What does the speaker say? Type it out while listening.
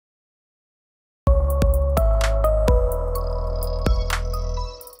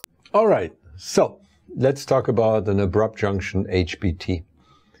All right, so let's talk about an abrupt junction HBT.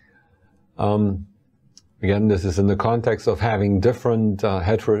 Again, this is in the context of having different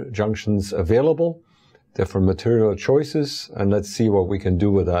heterojunctions available, different material choices, and let's see what we can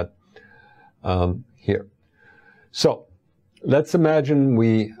do with that here. So let's imagine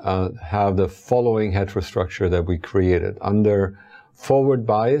we have the following heterostructure that we created. Under forward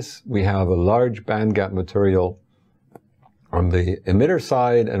bias, we have a large bandgap material on the emitter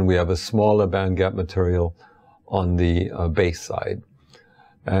side, and we have a smaller bandgap material on the base side.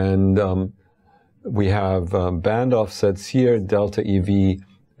 And we have band offsets here, delta EV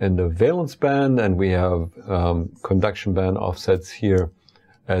in the valence band, and we have conduction band offsets here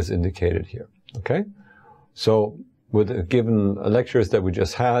as indicated here, okay? So with the given lectures that we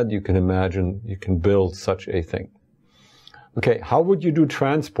just had, you can imagine you can build such a thing. Okay, how would you do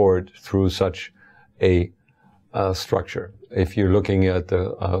transport through such a structure if you're looking at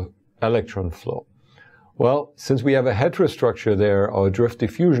the electron flow? Well, since we have a heterostructure there, our drift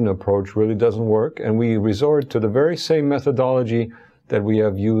diffusion approach really doesn't work, and we resort to the very same methodology that we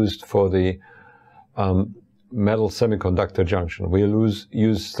have used for the metal semiconductor junction. We use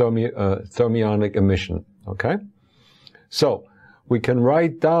thermionic emission, okay? So we can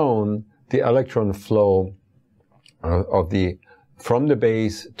write down the electron flow from the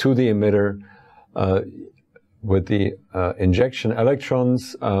base to the emitter with the injection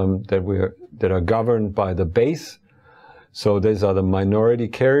electrons that are governed by the base. So these are the minority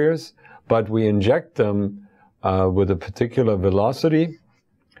carriers, but we inject them with a particular velocity,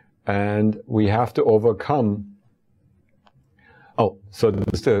 and we have to overcome. Oh, so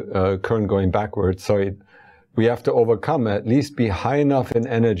this is the current going backwards. Sorry, we have to overcome, at least be high enough in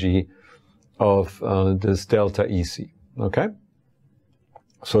energy of this delta EC. Okay.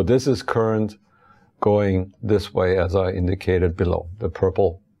 So this is current going this way, as I indicated below, the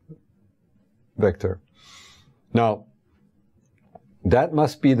purple vector. Now, that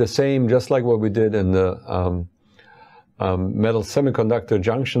must be the same, just like what we did in the metal semiconductor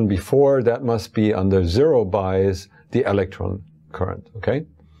junction before. That must be under zero bias, the electron current, okay?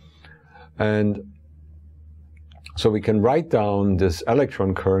 And so we can write down this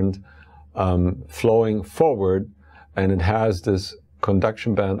electron current flowing forward, and it has this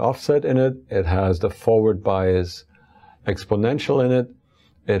conduction band offset in it. It has the forward bias exponential in it.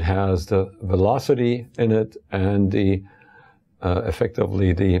 It has the velocity in it, and the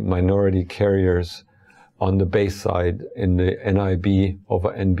effectively the minority carriers on the base side in the NIB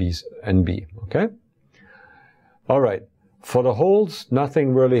over NB. Okay. All right. For the holes,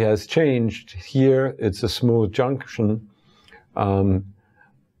 nothing really has changed here. It's a smooth junction.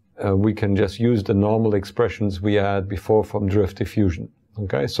 We can just use the normal expressions we had before from drift diffusion.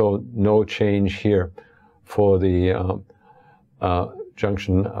 Okay, so no change here for the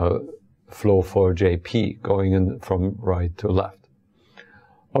junction flow for JP going in from right to left.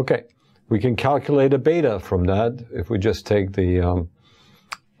 Okay, we can calculate a beta from that if we just take the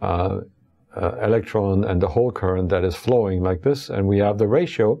electron and the hole current that is flowing like this, and we have the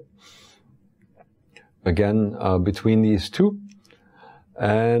ratio again between these two.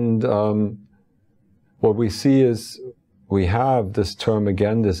 And what we see is we have this term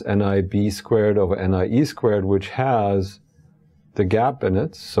again, this NIB squared over NIE squared, which has the gap in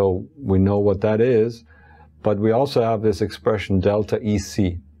it, so we know what that is. But we also have this expression delta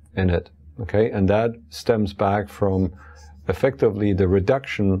EC in it, okay? And that stems back from effectively the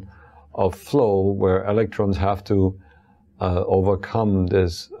reduction of flow where electrons have to overcome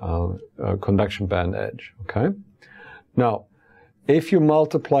this conduction band edge, okay? Now, if you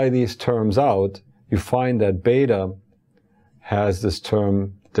multiply these terms out, you find that beta has this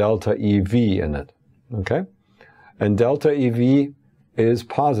term delta EV in it, okay? And delta EV is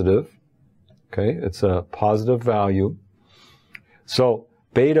positive, okay? It's a positive value. So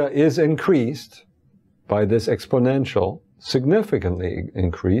beta is increased by this exponential, significantly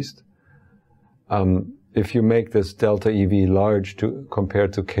increased, if you make this delta EV large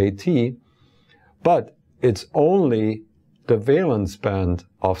compared to KT, but it's only the valence band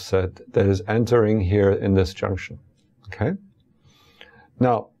offset that is entering here in this junction, okay?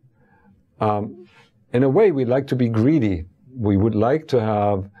 Now, in a way, we'd like to be greedy. We would like to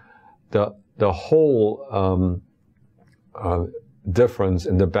have the whole difference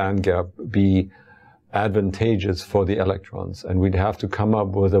in the band gap be advantageous for the electrons, and we'd have to come up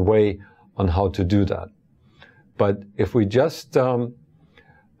with a way on how to do that. But if we just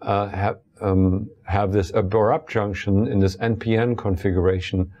have this abrupt junction in this NPN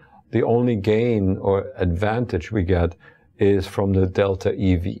configuration, the only gain or advantage we get is from the delta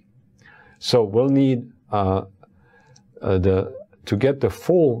EV. So we'll need the to get the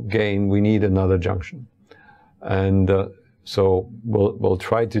full gain, we need another junction. And so we'll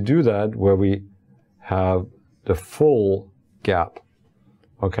try to do that where we have the full gap,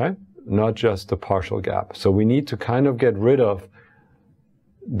 okay? Not just the partial gap. So we need to kind of get rid of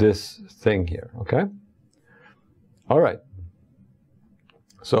this thing here, okay? All right.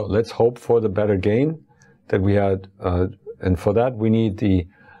 So let's hope for the better gain that we had, and for that we need to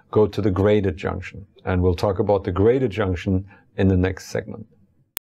go to the graded junction. And we'll talk about the graded junction in the next segment.